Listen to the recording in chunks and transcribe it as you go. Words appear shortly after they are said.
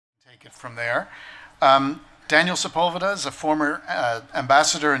take it from there. Daniel Sepulveda is a former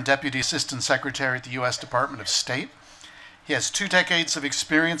ambassador and deputy assistant secretary at the U.S. Department of State. He has 2 decades of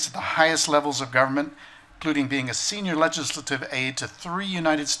experience at the highest levels of government, including being a senior legislative aide to 3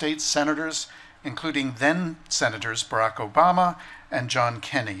 United States senators, including then Senators Barack Obama and John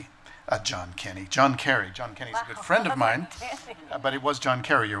Kerry. John Kerry's a good friend of mine, but it was John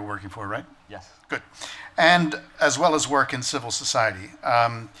Kerry you were working for, right? Yes. Good. And as well as work in civil society.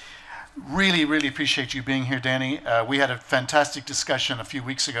 Really, really appreciate you being here, Danny. We had a fantastic discussion a few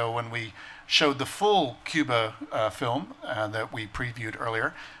weeks ago when we showed the full Cuba film that we previewed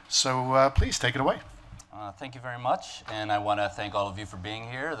earlier. So please take it away. Thank you very much, and I want to thank all of you for being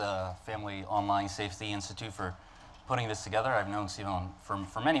here, the Family Online Safety Institute for putting this together. I've known Steven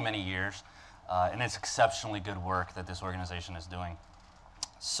for many, many years, and it's exceptionally good work that this organization is doing.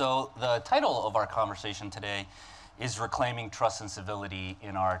 So the title of our conversation today is Reclaiming Trust and Civility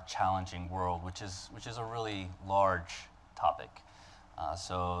in Our Challenging World, which is a really large topic.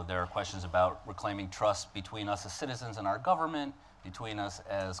 So there are questions about reclaiming trust between us as citizens and our government, between us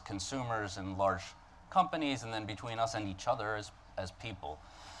as consumers and large companies, and then between us and each other as people.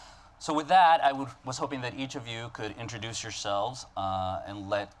 So with that, I was hoping that each of you could introduce yourselves and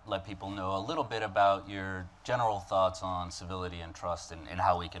let people know a little bit about your general thoughts on civility and trust and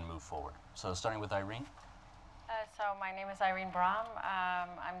how we can move forward. So starting with Irene. So my name is Irene Braam.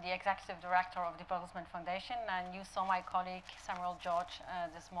 I'm the Executive Director of the Bertelsmann Foundation, and you saw my colleague Samuel George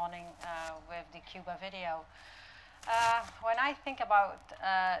this morning with the Cuba video. When I think about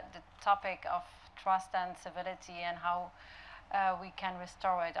the topic of trust and civility and how we can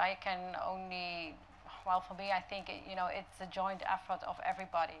restore it, I can only, well, for me, I think it's a joint effort of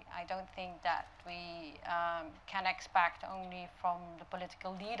everybody. I don't think that we can expect only from the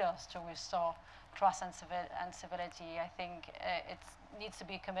political leaders to restore trust and civility. I think it needs to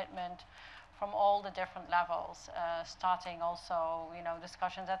be a commitment from all the different levels, starting also,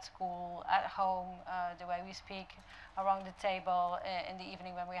 discussions at school, at home, the way we speak around the table in the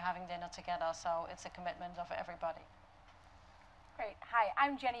evening when we're having dinner together. So it's a commitment of everybody. Great. Hi,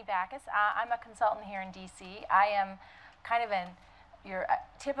 I'm Jenny Backus. I'm a consultant here in DC. I am kind of you're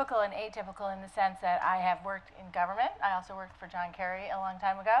typical and atypical in the sense that I have worked in government. I also worked for John Kerry a long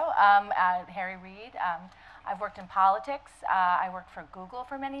time ago, Harry Reid. I've worked in politics. I worked for Google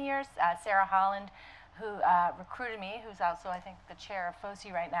for many years. Sarah Holland, who recruited me, who's also, I think, the chair of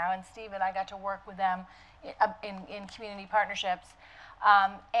FOSI right now, and Steve and I got to work with them in community partnerships.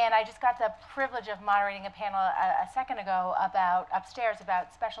 And I just got the privilege of moderating a panel a second ago upstairs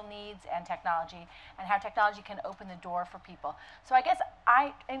about special needs and technology and how technology can open the door for people. So I guess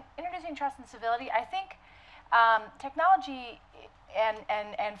in introducing trust and civility, I think technology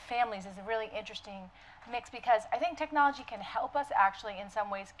and families is a really interesting mix, because I think technology can help us actually in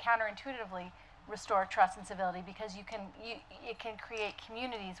some ways counterintuitively restore trust and civility, because it can create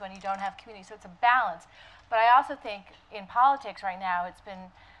communities when you don't have communities. So it's a balance. But I also think in politics right now, it's been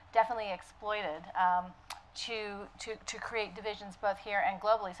definitely exploited to create divisions both here and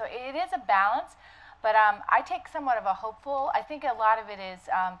globally. So it is a balance, but I take somewhat of a hopeful. I think a lot of it is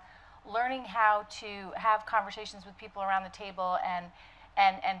learning how to have conversations with people around the table and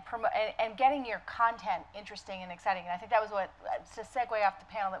getting your content interesting and exciting. And I think that was what, to segue off the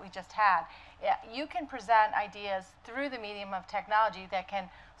panel that we just had, you can present ideas through the medium of technology that can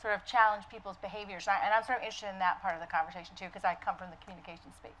sort of challenge people's behaviors. And I'm sort of interested in that part of the conversation too, because I come from the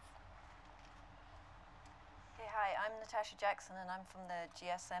communication space. Okay, hi, I'm Natasha Jackson, and I'm from the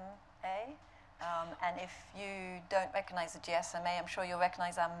GSMA. And if you don't recognize the GSMA, I'm sure you'll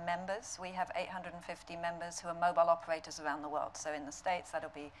recognize our members. We have 850 members who are mobile operators around the world. So in the States, that'll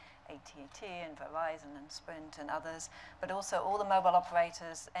be AT&T and Verizon and Sprint and others, but also all the mobile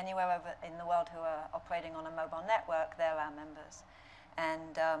operators anywhere over in the world who are operating on a mobile network, they're our members.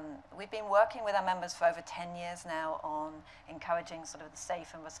 And we've been working with our members for over 10 years now on encouraging sort of the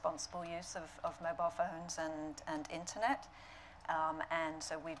safe and responsible use of mobile phones and internet. And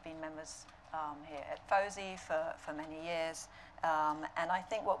so we've been members here at FOSI for many years. And I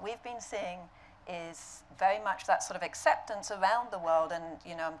think what we've been seeing is very much that sort of acceptance around the world.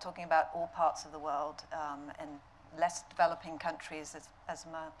 And I'm talking about all parts of the world and less developing countries as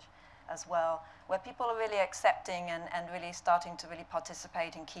much as well, where people are really accepting and really starting to really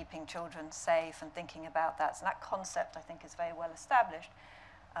participate in keeping children safe and thinking about that. So that concept, I think, is very well established.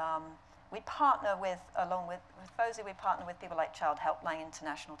 We partner along with FOSI, we partner with people like Child Helpline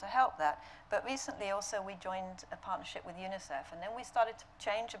International to help that. But recently also we joined a partnership with UNICEF, and then we started to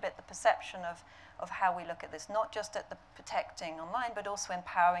change a bit the perception of of how we look at this, not just at the protecting online, but also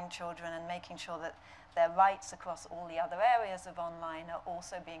empowering children and making sure that their rights across all the other areas of online are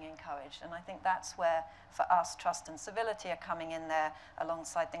also being encouraged. And I think that's where, for us, trust and civility are coming in there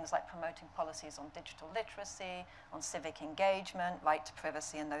alongside things like promoting policies on digital literacy, on civic engagement, right to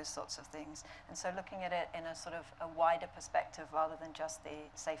privacy, and those sorts of things. And so looking at it in a sort of a wider perspective rather than just the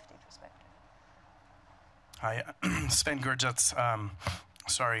safety perspective. Hi, Sven Gerjets.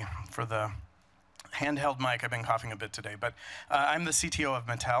 Sorry for the handheld mic. I've been coughing a bit today, but I'm the CTO of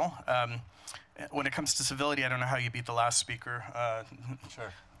Mattel. When it comes to civility, I don't know how you beat the last speaker.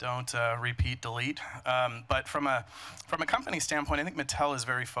 Sure. Don't repeat, delete. But from a company standpoint, I think Mattel is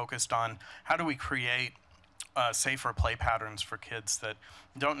very focused on how do we create safer play patterns for kids that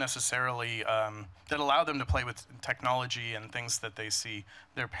don't necessarily, that allow them to play with technology and things that they see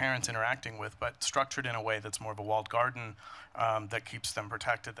their parents interacting with, but structured in a way that's more of a walled garden, that keeps them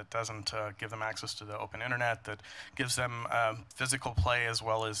protected, that doesn't give them access to the open internet, that gives them physical play as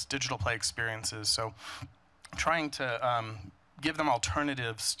well as digital play experiences. So trying to give them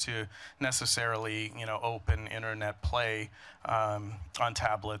alternatives to necessarily, open internet play on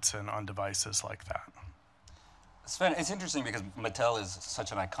tablets and on devices like that. Sven, it's interesting because Mattel is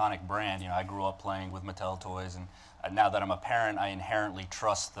such an iconic brand. I grew up playing with Mattel toys, and now that I'm a parent, I inherently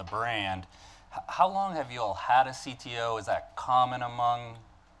trust the brand. How long have you all had a CTO? Is that common among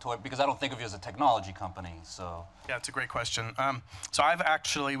toy? Because I don't think of you as a technology company, so. Yeah, it's a great question. So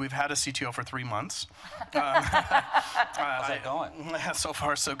we've had a CTO for 3 months. How's that going? So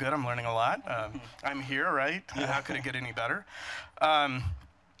far, so good. I'm learning a lot. I'm here, right? How could it get any better?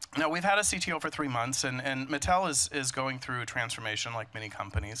 Now, we've had a CTO for 3 months, and Mattel is going through a transformation like many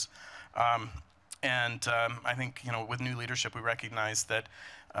companies. I think, with new leadership, we recognize that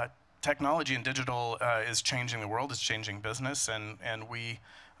technology and digital is changing the world, it's changing business, and we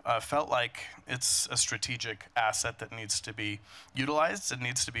felt like it's a strategic asset that needs to be utilized, it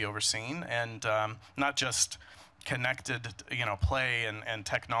needs to be overseen, and not just connected, play and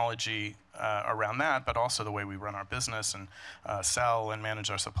technology around that, but also the way we run our business and sell and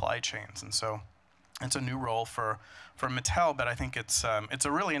manage our supply chains. And so it's a new role for Mattel, but I think it's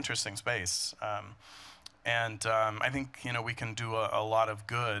a really interesting space. I think we can do a lot of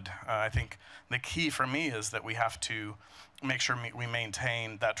good. I think the key for me is that we have to make sure we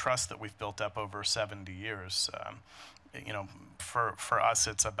maintain that trust that we've built up over 70 years. For us,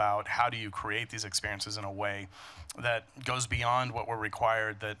 it's about how do you create these experiences in a way that goes beyond what we're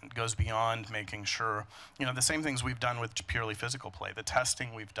required, that goes beyond making sure, the same things we've done with purely physical play, the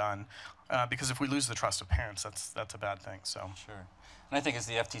testing we've done, because if we lose the trust of parents, that's a bad thing. So. Sure. And I think as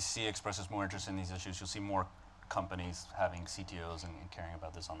the FTC expresses more interest in these issues, you'll see more companies having CTOs and caring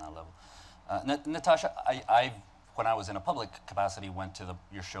about this on that level. Natasha, when I was in a public capacity, went to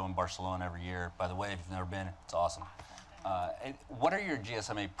your show in Barcelona every year. By the way, if you've never been, it's awesome. What are your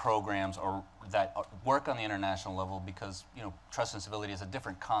GSMA programs that work on the international level? Because trust and civility is a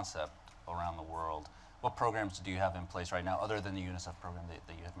different concept around the world. What programs do you have in place right now, other than the UNICEF program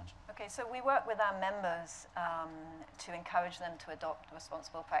that you had mentioned? Okay, so we work with our members to encourage them to adopt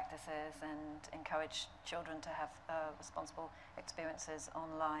responsible practices and encourage children to have responsible experiences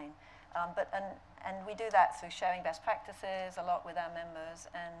online. And we do that through sharing best practices a lot with our members.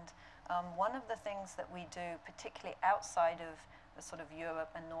 And one of the things that we do, particularly outside of the sort of Europe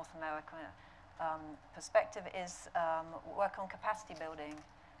and North America perspective, is work on capacity building,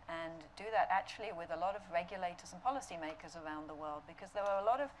 and do that actually with a lot of regulators and policymakers around the world, because there are a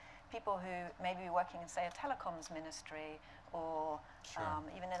lot of people who may be working in, say, a telecoms ministry or Sure.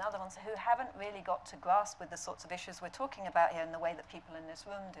 Even in other ones who haven't really got to grasp with the sorts of issues we're talking about here in the way that people in this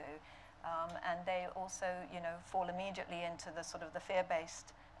room do. And they also, fall immediately into the sort of the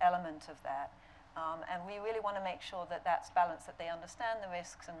fear-based element of that. And we really want to make sure that that's balanced, that they understand the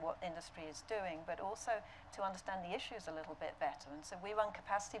risks and what industry is doing, but also to understand the issues a little bit better. And so we run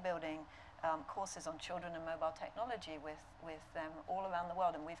capacity building courses on children and mobile technology with them all around the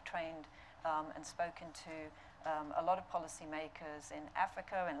world. And we've trained and spoken to a lot of policymakers in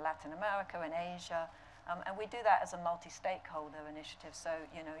Africa, in Latin America, in Asia. And we do that as a multi-stakeholder initiative. So,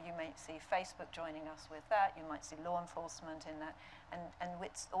 you might see Facebook joining us with that. You might see law enforcement in that. And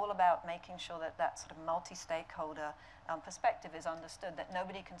it's all about making sure that that sort of multi-stakeholder perspective is understood, that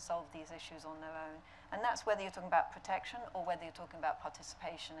nobody can solve these issues on their own. And that's whether you're talking about protection or whether you're talking about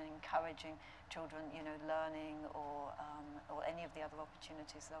participation and encouraging children, learning or any of the other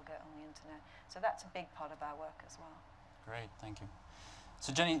opportunities they'll get on the internet. So that's a big part of our work as well. Great, thank you.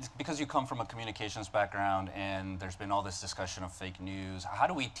 So Jenny, because you come from a communications background and there's been all this discussion of fake news, how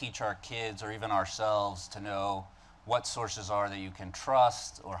do we teach our kids or even ourselves to know what sources are that you can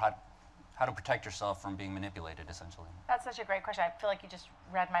trust, or how how to protect yourself from being manipulated, essentially. That's such a great question. I feel like you just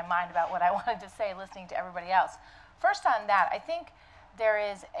read my mind about what I wanted to say listening to everybody else. First on that, I think there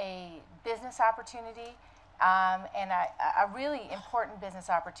is a business opportunity and a really important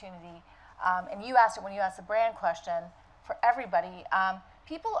business opportunity. And you asked it when you asked the brand question for everybody.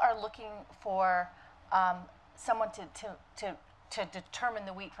 People are looking for someone to determine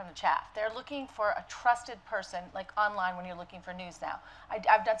the wheat from the chaff. They're looking for a trusted person, like online when you're looking for news now.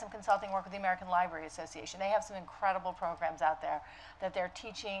 I've done some consulting work with the American Library Association. They have some incredible programs out there that they're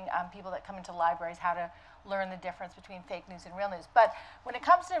teaching people that come into libraries how to learn the difference between fake news and real news. But when it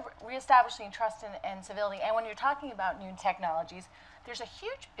comes to reestablishing trust and civility, and when you're talking about new technologies, there's a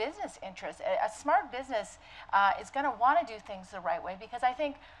huge business interest. A smart business is going to want to do things the right way, because I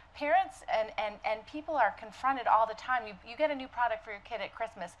think parents and people are confronted all the time. You get a new product for your kid at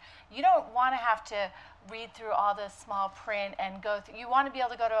Christmas. You don't want to have to read through all the small print and go through. You want to be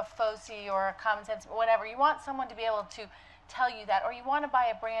able to go to a FOSI or a Common Sense, whatever. You want someone to be able to tell you that, or you want to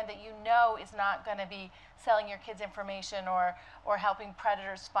buy a brand that you know is not going to be selling your kids information or helping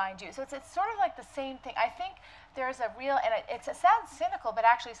predators find you. So it's sort of like the same thing. I think there's a real, and it sounds cynical, but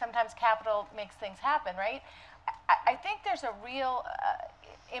actually sometimes capital makes things happen, right? I think there's a real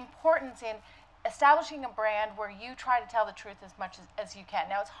importance in establishing a brand where you try to tell the truth as much as you can.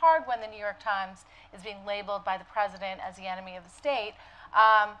 Now, it's hard when the New York Times is being labeled by the president as the enemy of the state.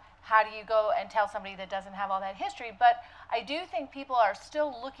 How do you go and tell somebody that doesn't have all that history? But I do think people are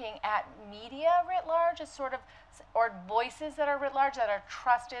still looking at media writ large as sort of, or voices that are writ large, that are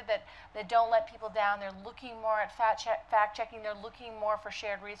trusted, that don't let people down. They're looking more at fact checking. They're looking more for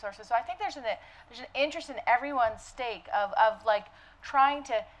shared resources. So I think there's an interest in everyone's stake of like trying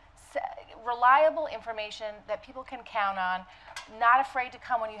to reliable information that people can count on, not afraid to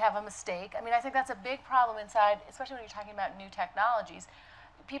come when you have a mistake. I mean, I think that's a big problem inside, especially when you're talking about new technologies.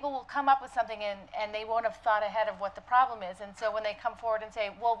 People will come up with something and they won't have thought ahead of what the problem is. And so when they come forward and say,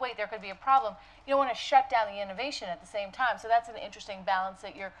 well, wait, there could be a problem, you don't want to shut down the innovation at the same time. So that's an interesting balance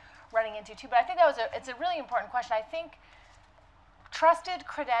that you're running into too. But I think it's a really important question. I think trusted,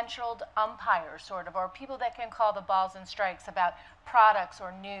 credentialed umpires, sort of, or people that can call the balls and strikes about products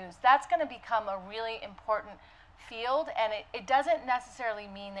or news, that's going to become a really important field. And it doesn't necessarily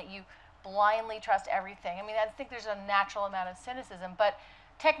mean that you blindly trust everything. I mean, I think there's a natural amount of cynicism, but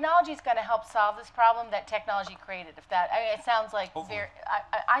technology is going to help solve this problem that technology created. If that, I mean, it sounds like very,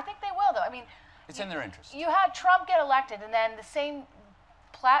 I think they will, though. I mean, it's in their interest. You had Trump get elected, and then the same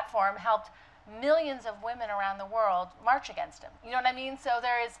platform helped millions of women around the world march against him. You know what I mean? So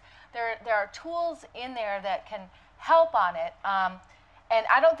there are tools in there that can help on it. And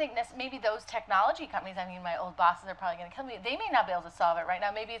I don't think maybe those technology companies, I mean, my old bosses are probably going to kill me. They may not be able to solve it right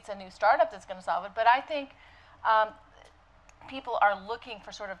now. Maybe it's a new startup that's going to solve it. But I think people are looking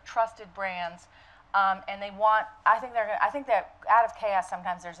for sort of trusted brands, and they want. I think that out of chaos,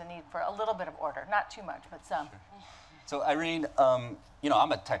 sometimes there's a need for a little bit of order, not too much, but some. Sure. So Irene, you know,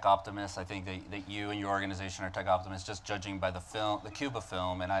 I'm a tech optimist. I think that you and your organization are tech optimists, just judging by the film, the Cuba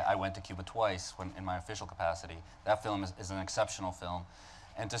film, and I went to Cuba twice in my official capacity. That film is an exceptional film.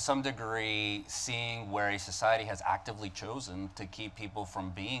 And to some degree, seeing where a society has actively chosen to keep people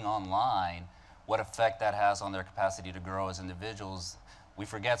from being online, what effect that has on their capacity to grow as individuals, we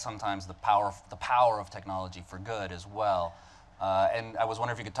forget sometimes the power of technology for good as well. And I was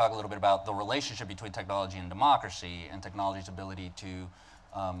wondering if you could talk a little bit about the relationship between technology and democracy, and technology's ability to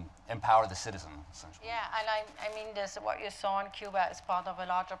empower the citizen, essentially. Yeah, and I mean, what you saw in Cuba is part of a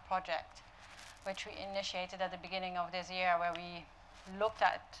larger project, which we initiated at the beginning of this year, where we looked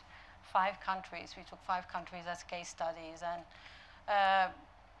at 5 countries. We took 5 countries as case studies, and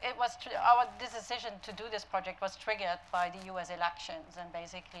it was this decision to do this project was triggered by the U.S. elections, and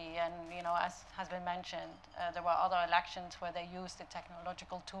basically, and you know, as has been mentioned, there were other elections where they used the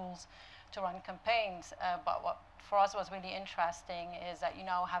technological tools to run campaigns. But what for us was really interesting is that you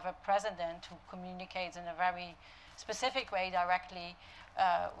now have a president who communicates in a very specific way directly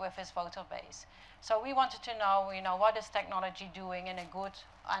with his voter base. So we wanted to know, you know, what is technology doing in a good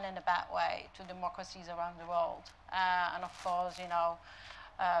and in a bad way to democracies around the world, and of course, you know.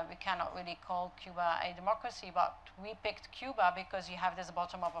 We cannot really call Cuba a democracy, but we picked Cuba because you have this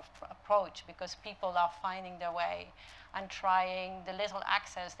bottom-up approach, because people are finding their way and trying the little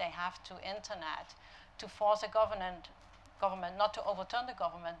access they have to internet to force a government not to overturn the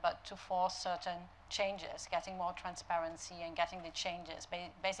government, but to force certain changes, getting more transparency and getting the changes,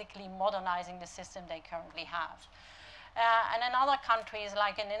 basically modernizing the system they currently have. And in other countries,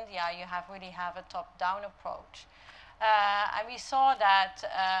 like in India, you really have a top-down approach. And we saw that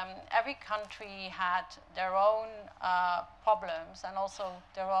every country had their own problems and also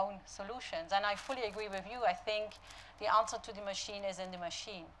their own solutions. And I fully agree with you. I think the answer to the machine is in the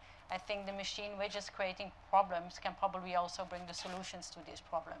machine. I think the machine which is creating problems can probably also bring the solutions to these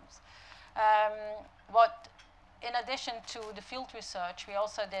problems. In addition to the field research, we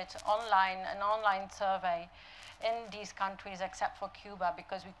also did an online survey in these countries except for Cuba,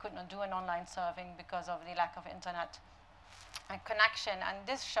 because we could not do an online survey because of the lack of internet connection. And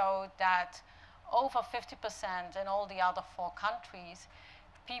this showed that over 50% in all the other 4 countries,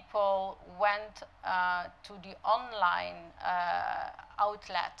 people went to the online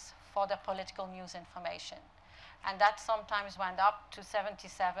outlets for their political news information. And that sometimes went up to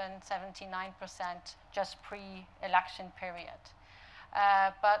 77, 79% just pre-election period.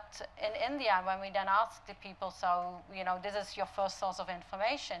 But in India, when we then asked the people, so, this is your first source of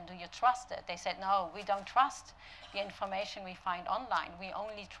information, do you trust it? They said, no, we don't trust the information we find online. We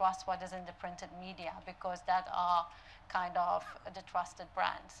only trust what is in the printed media, because that are kind of the trusted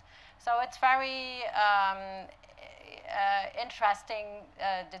brands. So it's very interesting,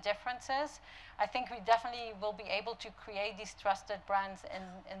 the differences. I think we definitely will be able to create these trusted brands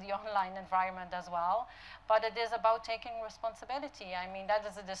in the online environment as well. But it is about taking responsibility. I mean, that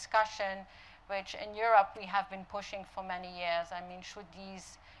is a discussion which in Europe we have been pushing for many years. I mean, should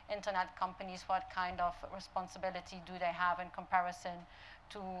these internet companies, what kind of responsibility do they have in comparison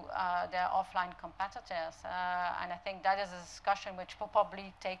to their offline competitors? And I think that is a discussion which will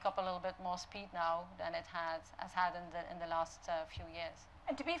probably take up a little bit more speed now than it has had in the last few years.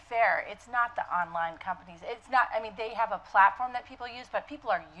 And to be fair, it's not the online companies. It's not, I mean, they have a platform that people use, but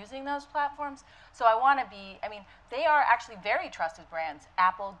people are using those platforms. So I want to be, I mean, they are actually very trusted brands.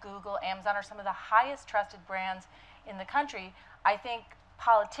 Apple, Google, Amazon are some of the highest trusted brands in the country. I think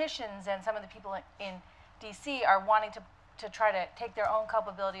politicians and some of the people in DC are wanting to try to take their own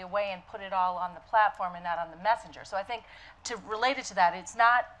culpability away and put it all on the platform and not on the messenger. So I think to relate it to that, it's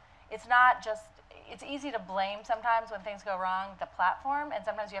not just, it's easy to blame sometimes when things go wrong, the platform, and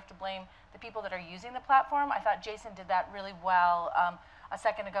sometimes you have to blame the people that are using the platform. I thought Jason did that really well a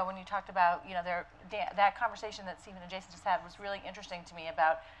second ago when you talked about, that conversation that Stephen and Jason just had was really interesting to me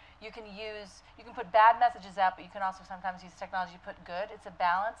about you can put bad messages out, but you can also sometimes use technology to put good. It's a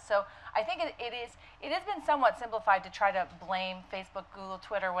balance. So I think it has been somewhat simplified to try to blame Facebook, Google,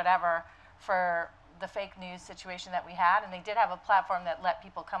 Twitter, whatever, for the fake news situation that we had, and they did have a platform that let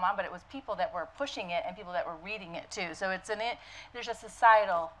people come on, but it was people that were pushing it and people that were reading it too. So there's a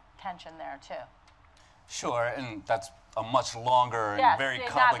societal tension there too. Sure, and that's a much longer and very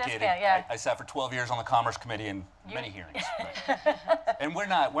complicated. I sat for 12 years on the Commerce Committee in many hearings, and we're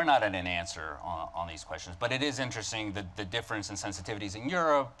not at an answer on these questions. But it is interesting the difference in sensitivities in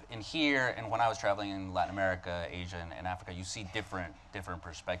Europe and here, and when I was traveling in Latin America, Asia, and Africa, you see different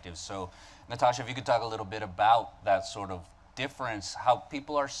perspectives. So, Natasha, if you could talk a little bit about that sort of difference, how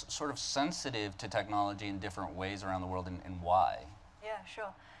people are sort of sensitive to technology in different ways around the world, and why. Yeah,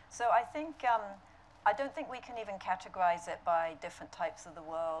 sure. So I think. I don't think we can even categorize it by different types of the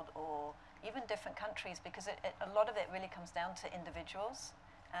world or even different countries, because a lot of it really comes down to individuals,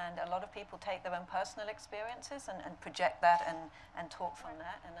 and a lot of people take their own personal experiences and project that and talk from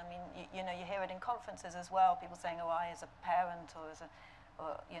that. And I mean, you hear it in conferences as well, people saying, oh, I as a parent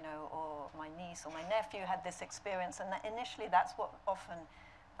or my niece or my nephew had this experience, and initially that's what often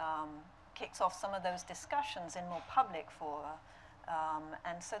kicks off some of those discussions in more public fora.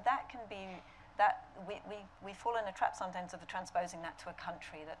 And so that can be that we fall in a trap sometimes of transposing that to a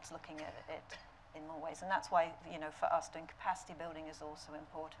country that's looking at it in more ways. And that's why, for us, doing capacity building is also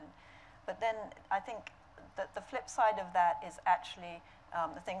important. But then I think that the flip side of that is actually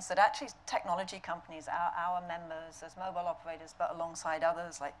the things that actually technology companies, our members as mobile operators, but alongside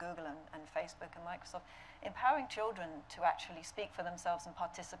others like Google and Facebook and Microsoft, empowering children to actually speak for themselves and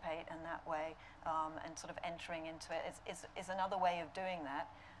participate in that way, and sort of entering into it is another way of doing that.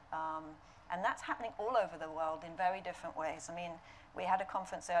 And that's happening all over the world in very different ways. I mean, we had a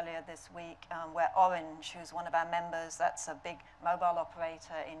conference earlier this week where Orange, who's one of our members, that's a big mobile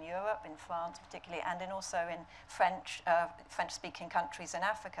operator in Europe, in France particularly, and also in French-speaking countries in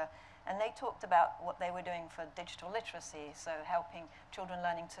Africa. And they talked about what they were doing for digital literacy, so helping children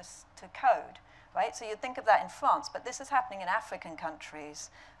learning to code, right? So you'd think of that in France, but this is happening in African countries,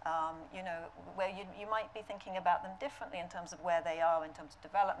 where you might be thinking about them differently in terms of where they are in terms of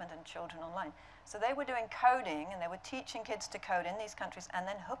development and children online. So they were doing coding, and they were teaching kids to code in these countries and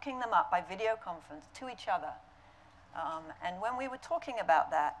then hooking them up by video conference to each other. And when we were talking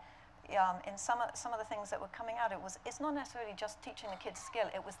about that, in some of the things that were coming out, it's not necessarily just teaching the kids skill.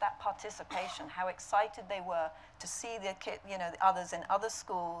 It was that participation, how excited they were to see the the others in other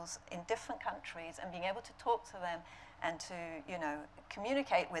schools in different countries, and being able to talk to them and to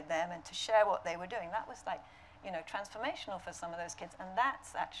communicate with them and to share what they were doing. That was like transformational for some of those kids, and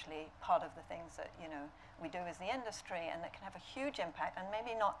that's actually part of the things that we do as the industry, and that can have a huge impact, and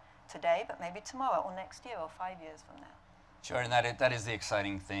maybe not today, but maybe tomorrow or next year or 5 years from now. Sure, and that is the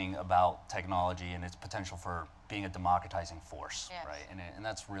exciting thing about technology and its potential for being a democratizing force, Yes. right? And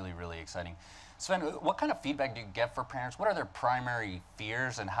that's really, really exciting. Sven, what kind of feedback do you get for parents? What are their primary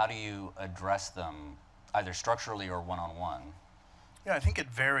fears, and how do you address them, either structurally or one-on-one? Yeah, I think it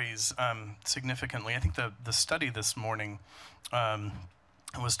varies significantly. I think the study this morning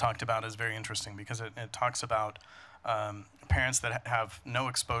was talked about as very interesting, because it talks about parents that have no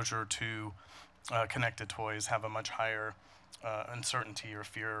exposure to connected toys have a much higher uncertainty or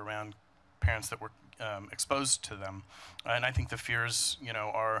fear around parents that were exposed to them. And I think the fears,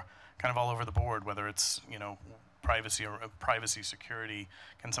 are kind of all over the board, whether it's, privacy or privacy, security.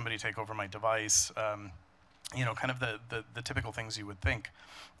 Can somebody take over my device? Kind of the typical things you would think.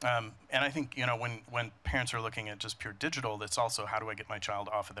 And I think, when parents are looking at just pure digital, it's also, how do I get my child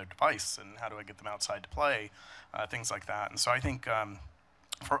off of their device, and how do I get them outside to play, things like that. And so I think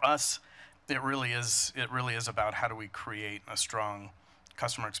for us, it really is about how do we create a strong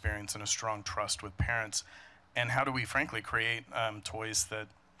customer experience and a strong trust with parents, and how do we frankly create toys that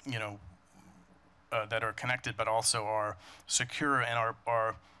that are connected but also are secure and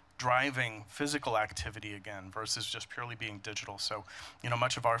are driving physical activity again versus just purely being digital. So,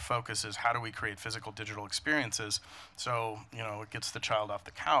 much of our focus is how do we create physical digital experiences so, it gets the child off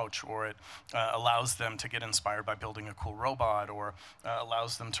the couch, or it allows them to get inspired by building a cool robot, or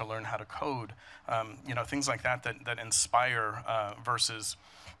allows them to learn how to code, things like that inspire versus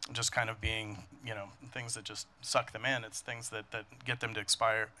just kind of being, things that just suck them in. It's things that get them to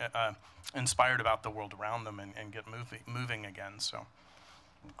inspired about the world around them and get moving again. So.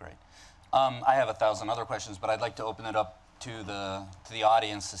 Great. I have 1,000 other questions, but I'd like to open it up to the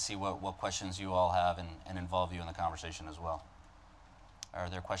audience to see what questions you all have and involve you in the conversation as well. Are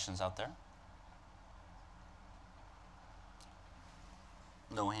there questions out there?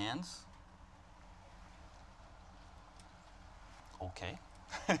 No hands? Okay.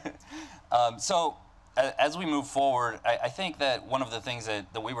 So as we move forward, I think that one of the things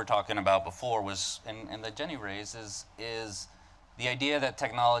that we were talking about before was, and that Jenny raised, is the idea that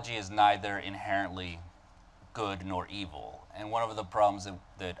technology is neither inherently good nor evil. And one of the problems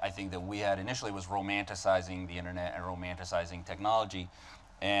that I think that we had initially was romanticizing the internet and romanticizing technology.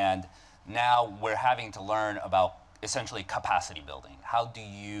 And now we're having to learn about essentially capacity building. How do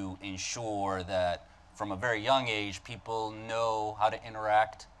you ensure that from a very young age people know how to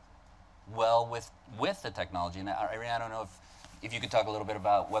interact well with the technology? And Irene, I don't know if you could talk a little bit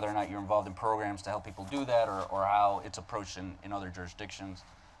about whether or not you're involved in programs to help people do that, or how it's approached in other jurisdictions.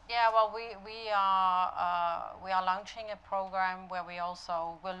 Yeah, well, we are launching a program where we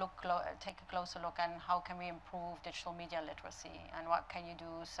also will take a closer look at how can we improve digital media literacy, and what can you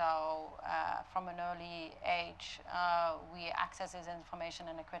do so from an early age we access this information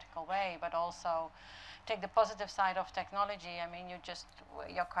in a critical way, but also take the positive side of technology. I mean,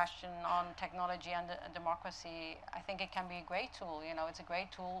 your question on technology and democracy, I think it can be a great tool. It's a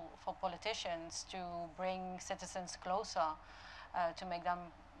great tool for politicians to bring citizens closer, to make them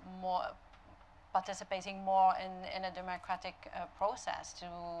more participating more in a democratic process, to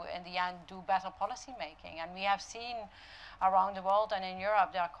in the end do better policy making. And we have seen around the world and in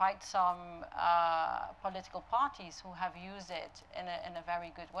Europe there are quite some political parties who have used it in a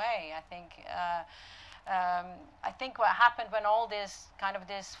very good way. I think what happened when all this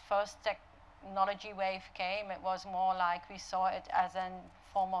first technology wave came, it was more like we saw it as a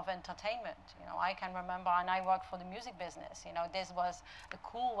form of entertainment. I can remember, and I worked for the music business, this was a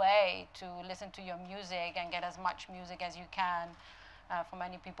cool way to listen to your music and get as much music as you can for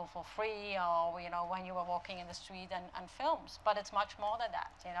many people for free, or when you were walking in the street, and films. But it's much more than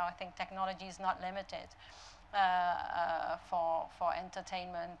that. I think technology is not limited for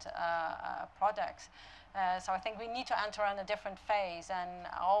entertainment products. So I think we need to enter in a different phase and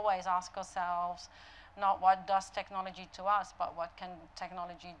always ask ourselves, not what does technology to us, but what can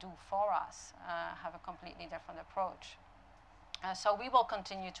technology do for us, have a completely different approach. So we will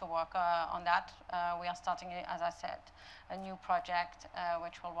continue to work on that. We are starting, as I said, a new project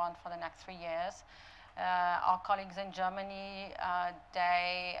which will run for the next 3 years. Our colleagues in Germany,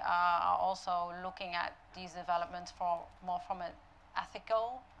 they are also looking at these developments more from an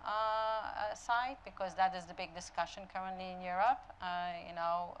ethical side, because that is the big discussion currently in Europe.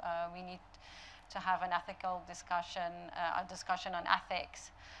 We need to have an ethical discussion, a discussion on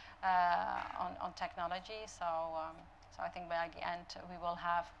ethics on technology. So I think by the end we will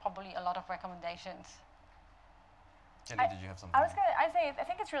have probably a lot of recommendations. Jenny, did you have something? I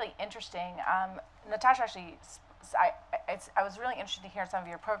think it's really interesting. Natasha actually, I was really interested to hear some of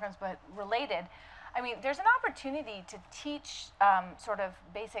your programs, but related. I mean, there's an opportunity to teach sort of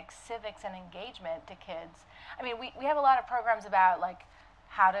basic civics and engagement to kids. I mean, we have a lot of programs about like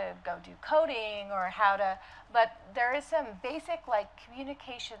how to go do coding or how to, but there is some basic like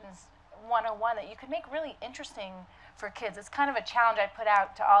communications 101 that you could make really interesting for kids. It's kind of a challenge I put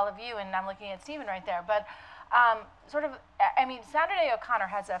out to all of you, and I'm looking at Stephen right there. But I mean, Sandra Day O'Connor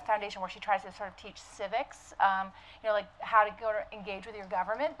has a foundation where she tries to sort of teach civics, like how to go to engage with your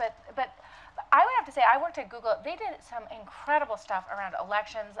government. But I would have to say, I worked at Google. They did some incredible stuff around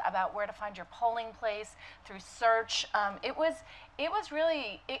elections, about where to find your polling place through search.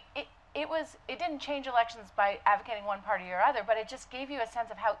 It didn't change elections by advocating one party or other, but it just gave you a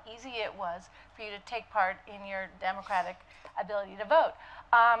sense of how easy it was for you to take part in your democratic ability to vote.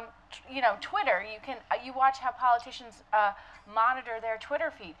 Twitter, you watch how politicians monitor their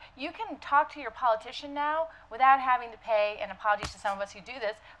Twitter feed. You can talk to your politician now without having to pay, and apologies to some of us who do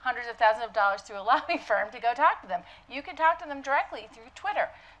this, hundreds of thousands of dollars to a lobby firm to go talk to them. You can talk to them directly through Twitter,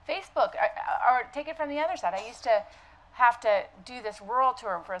 Facebook, or take it from the other side. I used to have to do this rural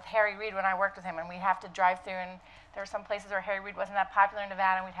tour with Harry Reid when I worked with him, and we'd have to drive through, and there were some places where Harry Reid wasn't that popular in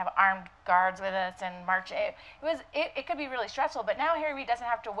Nevada, and we'd have armed guards with us and march. It could be really stressful, but now Harry Reid doesn't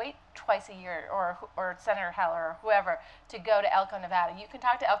have to wait twice a year, or Senator Heller or whoever, to go to Elko, Nevada. You can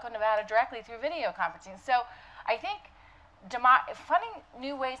talk to Elko, Nevada directly through video conferencing. So I think finding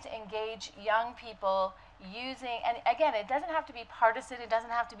new ways to engage young people using, and again, it doesn't have to be partisan, it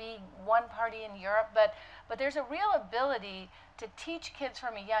doesn't have to be one party in Europe, but there's a real ability to teach kids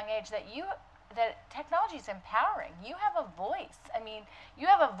from a young age that technology is empowering. You have a voice. I mean, you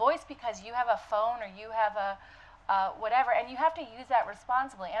have a voice because you have a phone or you have a whatever, and you have to use that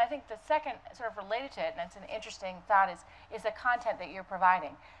responsibly. And I think the second, sort of related to it, and it's an interesting thought, is the content that you're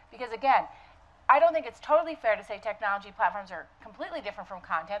providing. Because again, I don't think it's totally fair to say technology platforms are completely different from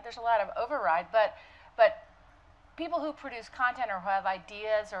content. There's a lot of override, but people who produce content or who have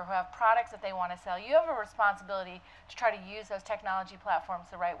ideas or who have products that they want to sell, you have a responsibility to try to use those technology platforms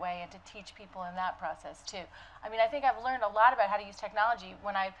the right way and to teach people in that process too. I mean, I think I've learned a lot about how to use technology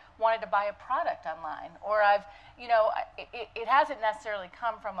when I wanted to buy a product online, or it hasn't necessarily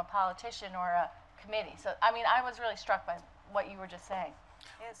come from a politician or a committee. So, I mean, I was really struck by what you were just saying.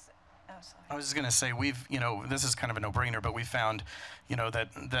 I was just going to say, this is kind of a no-brainer, but we found,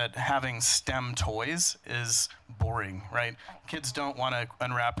 that having STEM toys is boring, right? Kids don't want to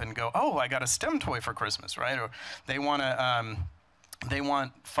unwrap and go, oh, I got a STEM toy for Christmas, right? Or they want to, they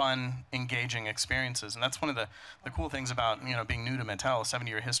want fun, engaging experiences. And that's one of the cool things about, being new to Mattel, a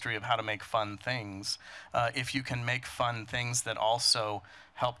 7-year history of how to make fun things. If you can make fun things that also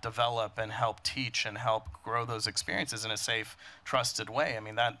help develop and help teach and help grow those experiences in a safe, trusted way. I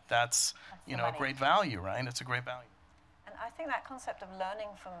mean, that's a great value, right? It's a great value. And I think that concept of learning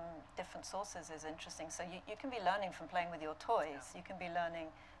from different sources is interesting. So you can be learning from playing with your toys. You can be learning,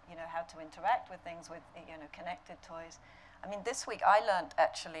 how to interact with things with, connected toys. I mean, this week I learned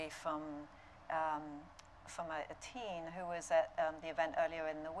actually from a teen who was at the event earlier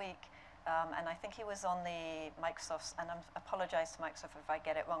in the week. And I think he was on the Microsoft's, and I apologize to Microsoft if I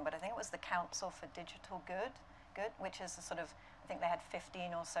get it wrong, but I think it was the Council for Digital Good, which is a sort of, I think they had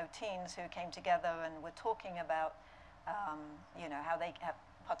 15 or so teens who came together and were talking about, how they have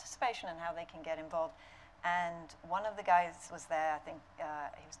participation and how they can get involved. And one of the guys was there, I think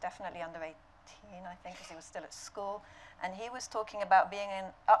he was definitely under 18, I think, because he was still at school. And he was talking about being an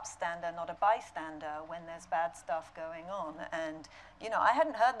upstander, not a bystander, when there's bad stuff going on. And, I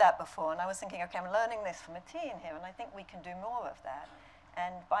hadn't heard that before. And I was thinking, okay, I'm learning this from a teen here. And I think we can do more of that.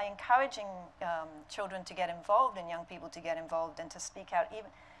 And by encouraging children to get involved and young people to get involved and to speak out,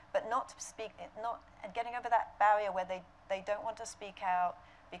 but not to speak, and getting over that barrier where they don't want to speak out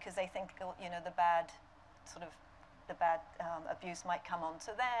because they think, the bad abuse might come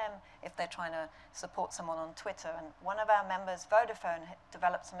onto them if they're trying to support someone on Twitter. And one of our members, Vodafone,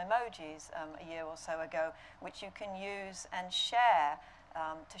 developed some emojis a year or so ago, which you can use and share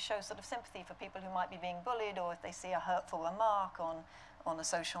to show sort of sympathy for people who might be being bullied, or if they see a hurtful remark on a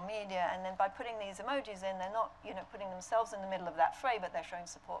social media. And then by putting these emojis in, they're not putting themselves in the middle of that fray, but they're showing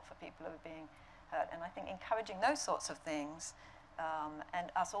support for people who are being hurt. And I think encouraging those sorts of things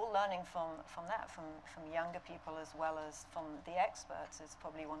And us all learning from that, from younger people as well as from the experts, is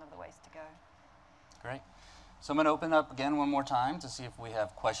probably one of the ways to go. Great. So I'm going to open up again one more time to see if we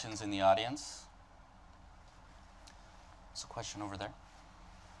have questions in the audience. There's a question over there.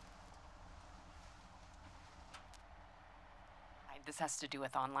 This has to do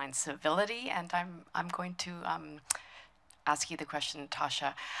with online civility, and I'm going to ask you the question,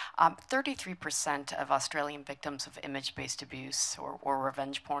 Natasha. 33% of Australian victims of image-based abuse or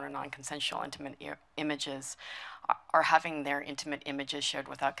revenge porn or non-consensual intimate images are having their intimate images shared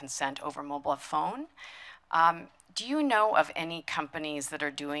without consent over mobile phone. Do you know of any companies that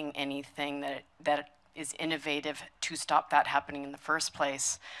are doing anything that is innovative to stop that happening in the first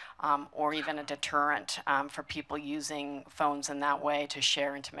place, or even a deterrent for people using phones in that way to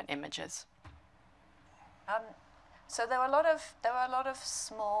share intimate images? So there are a lot of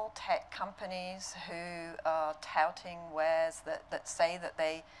small tech companies who are touting wares that say that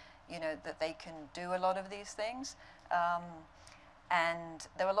they, that they can do a lot of these things. And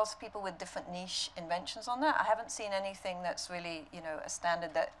there are lots of people with different niche inventions on that. I haven't seen anything that's really, a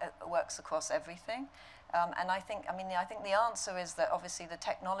standard that works across everything. And I think the answer is that obviously the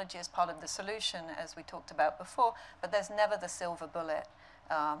technology is part of the solution, as we talked about before, but there's never the silver bullet.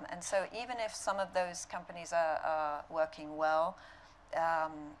 And so even if some of those companies are working well,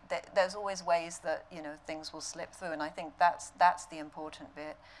 there's always ways that, things will slip through. And I think that's the important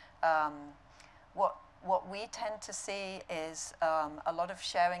bit. What we tend to see is a lot of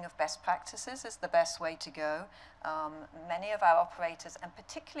sharing of best practices is the best way to go. Many of our operators, and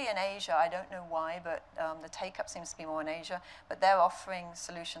particularly in Asia, I don't know why, but the take-up seems to be more in Asia, but they're offering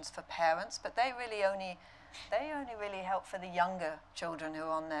solutions for parents, but they only really help for the younger children who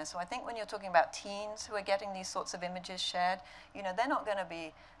are on there. So I think when you're talking about teens who are getting these sorts of images shared, they're not going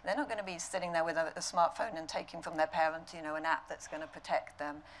to be sitting there with a smartphone and taking from their parent, an app that's going to protect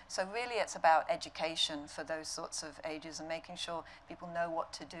them. So really it's about education for those sorts of ages and making sure people know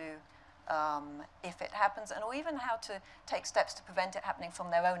what to do if it happens, or even how to take steps to prevent it happening from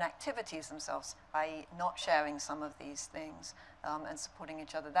their own activities themselves, i.e. not sharing some of these things and supporting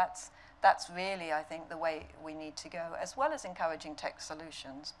each other. That's really, I think, the way we need to go, as well as encouraging tech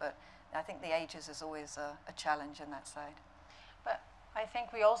solutions. But I think the ages is always a challenge in that side. But I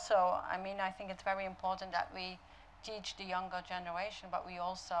think we also, I think it's very important that we teach the younger generation, but we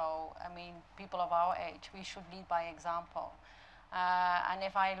also, people of our age, we should lead by example. And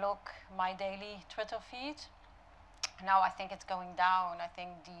if I look my daily Twitter feed, now I think it's going down. I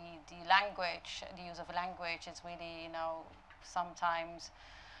think the language, the use of language is really, sometimes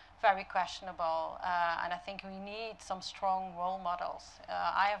very questionable. And I think we need some strong role models.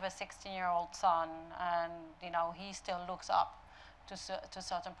 I have a 16-year-old son, and he still looks up to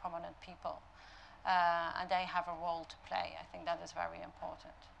certain prominent people. And they have a role to play. I think that is very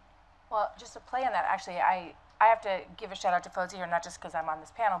important. Well, just to play on that, actually, I have to give a shout out to Fozzie here, not just because I'm on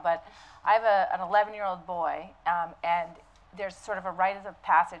this panel, but I have an 11-year-old boy, and there's sort of a rite of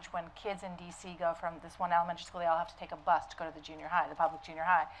passage when kids in DC go from this one elementary school, they all have to take a bus to go to the junior high, the public junior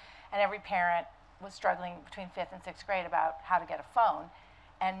high. And every parent was struggling between 5th and 6th grade about how to get a phone.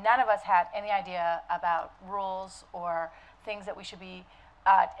 And none of us had any idea about rules or things that we should be.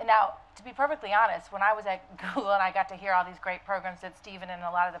 Now, to be perfectly honest, when I was at Google and I got to hear all these great programs that Stephen and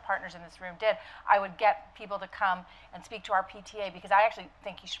a lot of the partners in this room did, I would get people to come and speak to our PTA, because I actually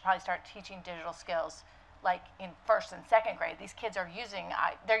think you should probably start teaching digital skills like in 1st and 2nd grade. These kids are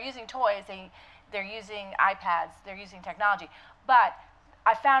they're using toys, they're using iPads, they're using technology. But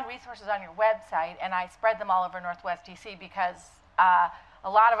I found resources on your website, and I spread them all over Northwest DC, because a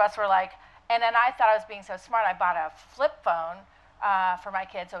lot of us were like, and then I thought I was being so smart, I bought a flip phone for my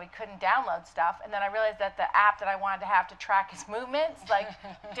kid so he couldn't download stuff. And then I realized that the app that I wanted to have to track his movements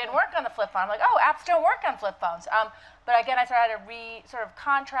didn't work on the flip phone. I'm like, oh, apps don't work on flip phones. But again, I started to sort of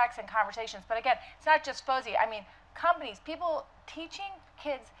contracts and conversations. But again, it's not just Fozzie. Companies, people teaching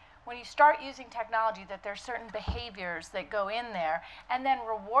kids, when you start using technology, that there's certain behaviors that go in there, and then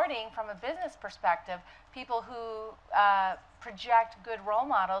rewarding from a business perspective people who project good role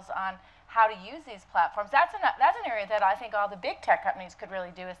models on how to use these platforms. That's an area that I think all the big tech companies could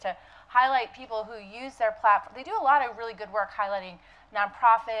really do, is to highlight people who use their platform. They do a lot of really good work highlighting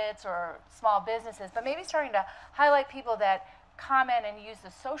nonprofits or small businesses, but maybe starting to highlight people that comment and use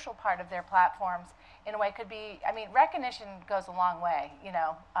the social part of their platforms in a way could be, recognition goes a long way,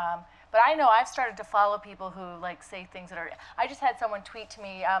 But I know I've started to follow people who say things that are, I just had someone tweet to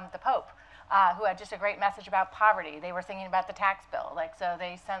me, the Pope, who had just a great message about poverty. They were thinking about the tax bill. So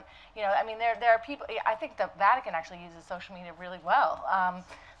they sent, there are people, I think the Vatican actually uses social media really well.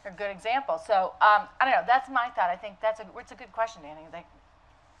 are good examples. So I don't know. That's my thought. I think it's a good question, Danny.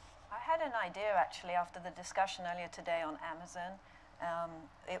 I had an idea actually after the discussion earlier today on Amazon.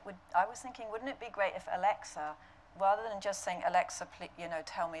 I was thinking, wouldn't it be great if Alexa, rather than just saying Alexa,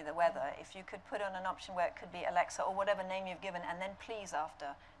 tell me the weather, if you could put on an option where it could be Alexa or whatever name you've given, and then please after,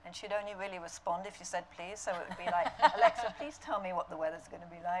 and she'd only really respond if you said please. So it would be like, Alexa, please tell me what the weather's going to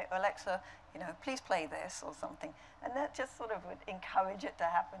be like, or Alexa, please play this or something, and that just sort of would encourage it to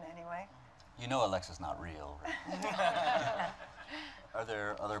happen anyway. You know Alexa's not real, right? Are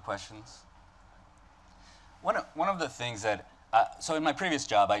there other questions? One of the things that, so in my previous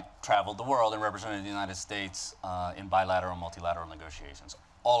job, I traveled the world and represented the United States in bilateral and multilateral negotiations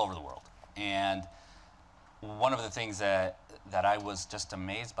all over the world. And one of the things that I was just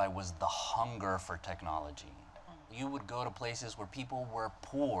amazed by was the hunger for technology. You would go to places where people were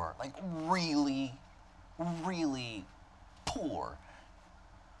poor, like really, really poor,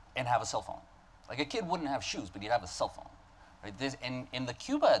 and have a cell phone. Like a kid wouldn't have shoes, but he'd have a cell phone. Right? In the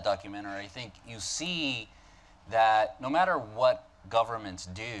Cuba documentary, I think you see that no matter what governments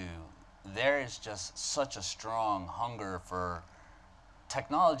do, there is just such a strong hunger for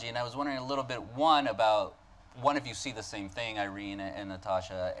technology. And I was wondering a little bit, one, if you see the same thing, Irene and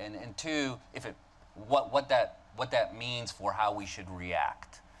Natasha, and two, what that means for how we should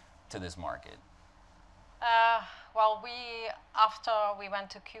react to this market. Well, after we went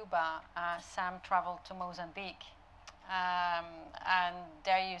to Cuba, Sam traveled to Mozambique. And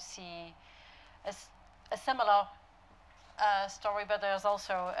there you see a similar story, but there's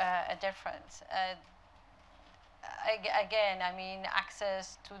also a difference. Again, I mean,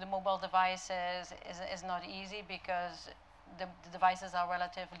 access to the mobile devices is not easy because the devices are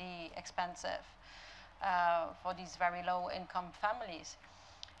relatively expensive for these very low-income families.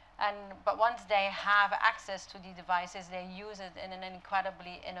 But once they have access to the devices, they use it in an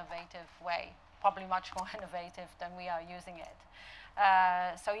incredibly innovative way, probably much more innovative than we are using it.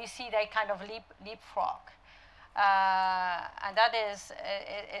 So you see they kind of leapfrog. And that is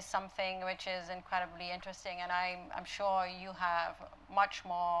something which is incredibly interesting, and I'm sure you have much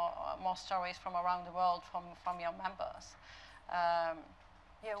more stories from around the world from your members.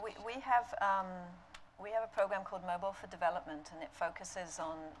 Yeah, we have a program called Mobile for Development, and it focuses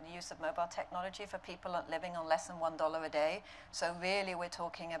on the use of mobile technology for people living on less than $1 a day. So really we're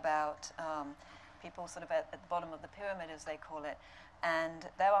talking about people sort of at the bottom of the pyramid, as they call it. And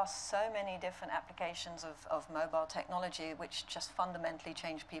there are so many different applications of mobile technology which just fundamentally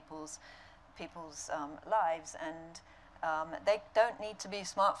change people's lives. And they don't need to be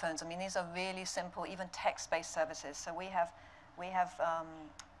smartphones. I mean, these are really simple, even text-based services. So we've had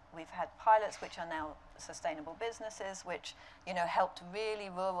pilots which are now sustainable businesses, which helped really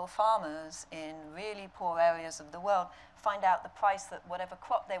rural farmers in really poor areas of the world find out the price that whatever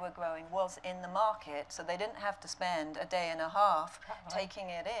crop they were growing was in the market, so they didn't have to spend a day and a half taking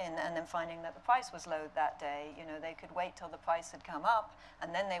it in and then finding that the price was low that day. They could wait till the price had come up,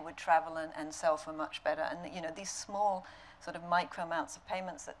 and then they would travel and sell for much better. And these small sort of micro amounts of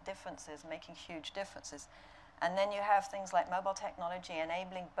payments, that differences, making huge differences. And then you have things like mobile technology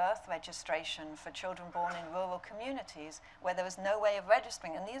enabling birth registration for children born in rural communities where there is no way of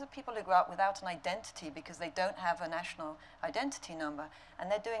registering. And these are people who grow up without an identity because they don't have a national identity number.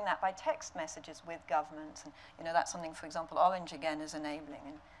 And they're doing that by text messages with governments. And that's something, for example, Orange again is enabling.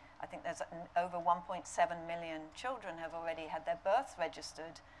 And I think there's over 1.7 million children have already had their births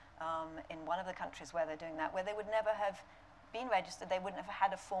registered in one of the countries where they're doing that, where they would never have been registered, they wouldn't have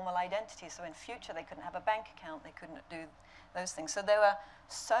had a formal identity. So in future, they couldn't have a bank account, they couldn't do those things. So there are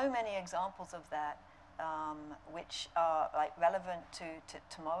so many examples of that which are like relevant to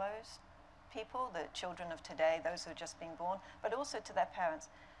tomorrow's people, the children of today, those who are just being born, but also to their parents.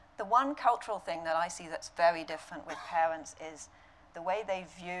 The one cultural thing that I see that's very different with parents is the way they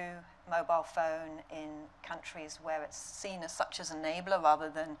view mobile phone in countries where it's seen as such as an enabler rather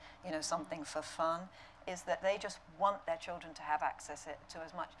than something for fun, is that they just want their children to have access to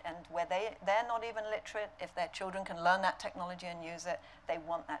as much, and where they're not even literate, if their children can learn that technology and use it, they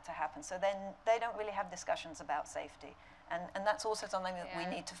want that to happen. So then they don't really have discussions about safety. And that's also something that we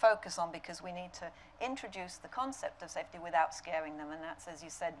need to focus on, because we need to introduce the concept of safety without scaring them. And that's, as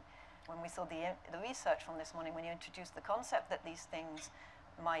you said, when we saw the research from this morning, when you introduce the concept that these things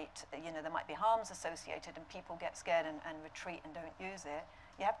might, there might be harms associated and people get scared and retreat and don't use it,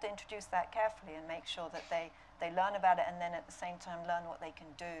 you have to introduce that carefully and make sure that they learn about it, and then at the same time learn what they can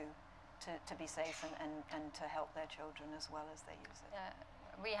do to be safe and to help their children as well as they use it. Yeah.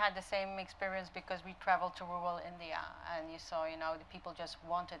 We had the same experience because we traveled to rural India, and you saw, the people just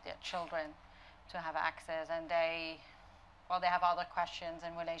wanted their children to have access, and they well, they have other questions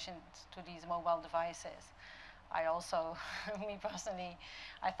in relation to these mobile devices. I also, me personally,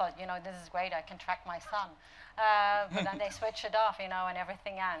 I thought, you know, this is great, I can track my son. But then they switch it off, you know, and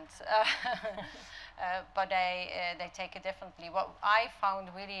everything ends. But they take it differently. What I found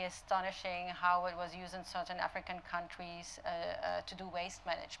really astonishing how it was used in certain African countries to do waste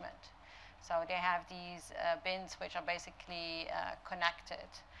management. So they have these bins which are basically connected.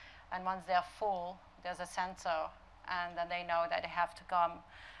 And once they're full, there's a sensor, and then they know that they have to come.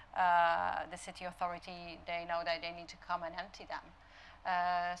 The city authority, they know that they need to come and empty them.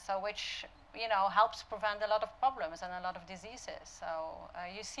 So which, you know, helps prevent a lot of problems and a lot of diseases. So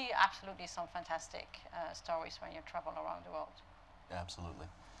you see absolutely some fantastic stories when you travel around the world. Absolutely.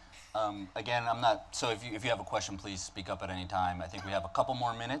 Again, I'm not, so if you have a question, please speak up at any time. I think we have a couple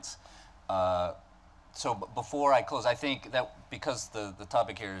more minutes. So before I close, I think that because the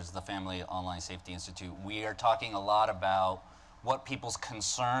topic here is the Family Online Safety Institute, we are talking a lot about what people's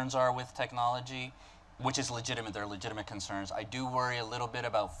concerns are with technology, which is legitimate. They're legitimate concerns. I do worry a little bit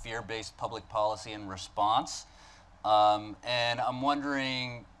about fear-based public policy and response. And I'm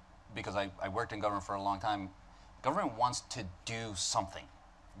wondering, because I worked in government for a long time, government wants to do something.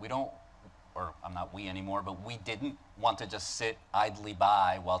 We don't, or I'm not we anymore, but we didn't want to just sit idly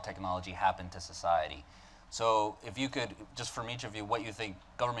by while technology happened to society. So if you could, just from each of you, what you think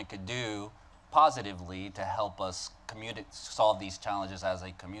government could do positively to help us solve these challenges as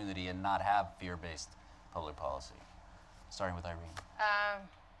a community and not have fear-based public policy. Starting with Irene.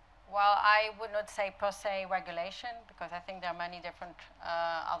 Well, I would not say per se regulation, because I think there are many different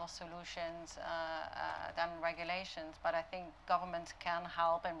other solutions than regulations, but I think governments can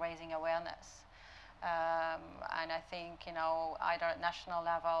help in raising awareness. And I think, you know, either at national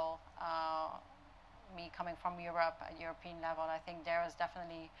level, me coming from Europe, at European level, I think there is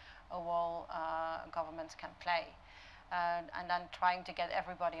definitely a role governments can play. And then trying to get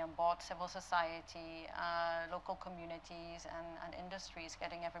everybody on board, civil society, local communities, and industries,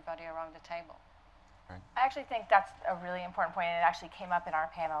 getting everybody around the table. Right. I actually think that's a really important point, and it actually came up in our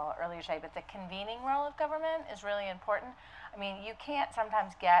panel earlier today, but the convening role of government is really important. I mean, you can't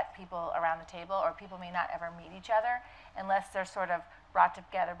sometimes get people around the table, or people may not ever meet each other unless they're sort of brought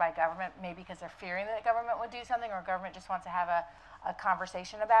together by government, maybe because they're fearing that the government would do something, or government just wants to have a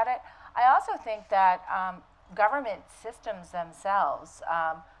conversation about it. I also think that government systems themselves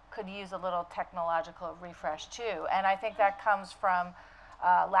could use a little technological refresh too. And I think that comes from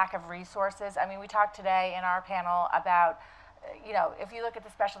lack of resources. I mean, we talked today in our panel about, you know, if you look at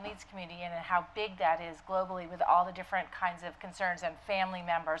the special needs community and how big that is globally with all the different kinds of concerns and family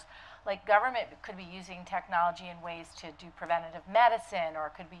members, like government could be using technology in ways to do preventative medicine,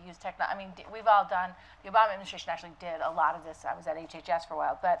 or could be used technology. I mean, we've all done, the Obama administration actually did a lot of this. I was at HHS for a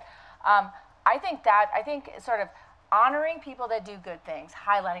while, but I think sort of honoring people that do good things,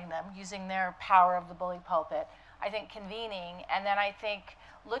 highlighting them, using their power of the bully pulpit, I think convening, and then I think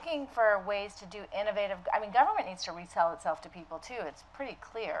looking for ways to do innovative, I mean, government needs to resell itself to people too. It's pretty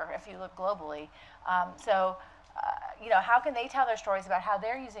clear if you look globally. You know, how can they tell their stories about how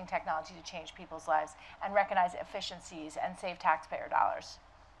they're using technology to change people's lives and recognize efficiencies and save taxpayer dollars?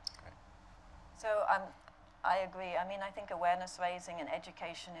 Great. So I agree. I mean, I think awareness raising and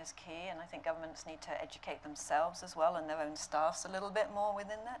education is key, and I think governments need to educate themselves as well and their own staffs a little bit more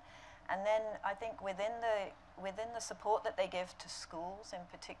within that. And then I think within the support that they give to schools in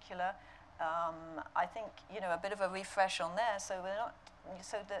particular, I think, you know, a bit of a refresh on there, so we're not,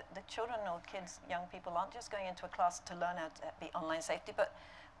 so the children or kids, young people aren't just going into a class to learn how to be online safety, but,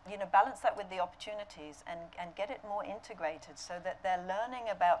 you know, balance that with the opportunities and get it more integrated so that they're learning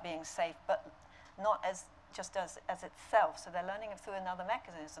about being safe, but not as just as itself. So they're learning it through another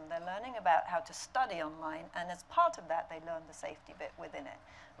mechanism. They're learning about how to study online, and as part of that, they learn the safety bit within it,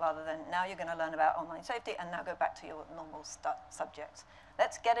 rather than now you're going to learn about online safety and now go back to your normal subjects.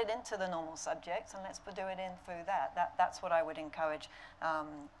 Let's get it into the normal subjects, and let's do it in through that. That's what I would encourage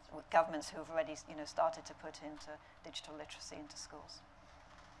governments who have already, you know, started to put into digital literacy into schools.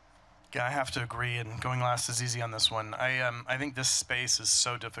 Yeah, I have to agree, and going last is easy on this one. I think this space is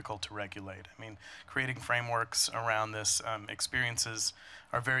so difficult to regulate. I mean, creating frameworks around this, experiences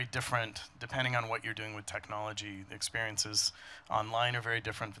are very different depending on what you're doing with technology. The experiences online are very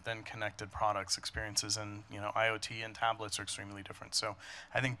different than connected products. Experiences in, you know, IoT and tablets are extremely different. So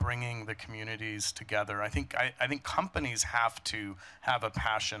I think bringing the communities together, I think companies have to have a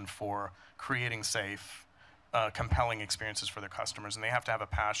passion for creating safe, compelling experiences for their customers, and they have to have a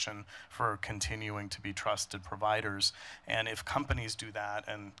passion for continuing to be trusted providers. And if companies do that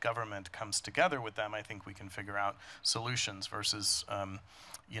and government comes together with them, I think we can figure out solutions versus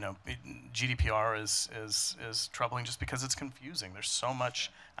GDPR is troubling just because it's confusing. There's so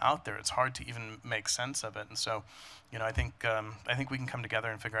much out there; it's hard to even make sense of it. And so, I think we can come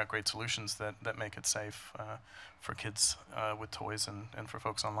together and figure out great solutions that make it safe for kids with toys and for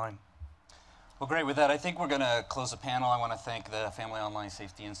folks online. Well, great. With that, I think we're going to close the panel. I want to thank the Family Online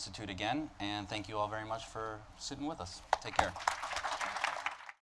Safety Institute again, and thank you all very much for sitting with us. Take care.